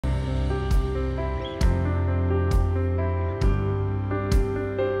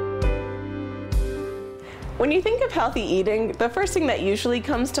When you think of healthy eating, the first thing that usually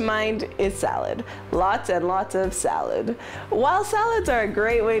comes to mind is salad. Lots and lots of salad. While salads are a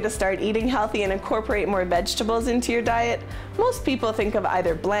great way to start eating healthy and incorporate more vegetables into your diet, most people think of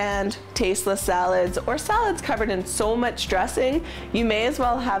either bland, tasteless salads or salads covered in so much dressing, you may as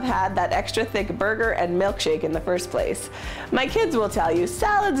well have had that extra thick burger and milkshake in the first place. My kids will tell you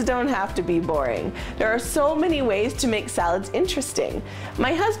salads don't have to be boring. There are so many ways to make salads interesting.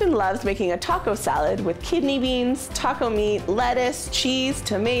 My husband loves making a taco salad with kidney beans, taco meat, lettuce, cheese,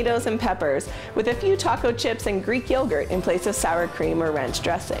 tomatoes, and peppers, with a few taco chips and Greek yogurt in place of sour cream or ranch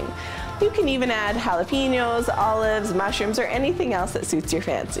dressing. You can even add jalapenos, olives, mushrooms, or anything else that suits your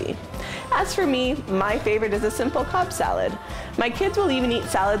fancy. As for me, my favorite is a simple Cobb salad. My kids will even eat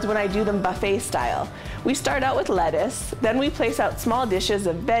salads when I do them buffet style. We start out with lettuce, then we place out small dishes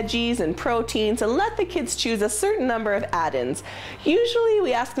of veggies and proteins and let the kids choose a certain number of add-ins. Usually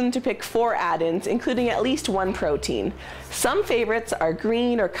we ask them to pick 4 add-ins, including at least 1 protein. Some favorites are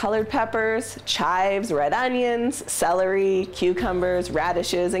green or colored peppers, chives, red onions, celery, cucumbers,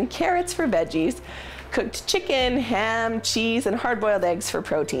 radishes, and carrots for veggies, cooked chicken, ham, cheese, and hard-boiled eggs for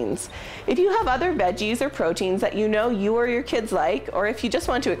proteins. If you have other veggies or proteins that you know you or your kids like, or if you just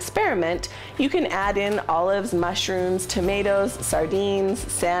want to experiment, you can add in olives, mushrooms, tomatoes, sardines,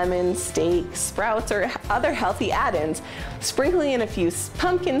 salmon, steak, sprouts, or other healthy add-ins. Sprinkling in a few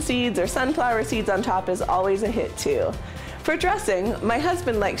pumpkin seeds or sunflower seeds on top is always a hit too. For dressing, my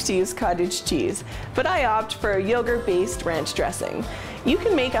husband likes to use cottage cheese, but I opt for a yogurt-based ranch dressing. You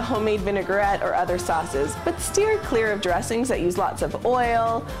can make a homemade vinaigrette or other sauces, but steer clear of dressings that use lots of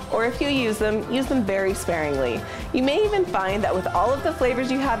oil, or if you use them very sparingly. You may even find that with all of the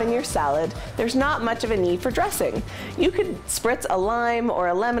flavors you have in your salad, there's not much of a need for dressing. You could spritz a lime or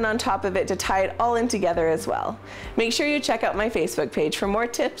a lemon on top of it to tie it all in together as well. Make sure you check out my Facebook page for more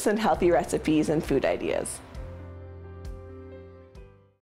tips and healthy recipes and food ideas.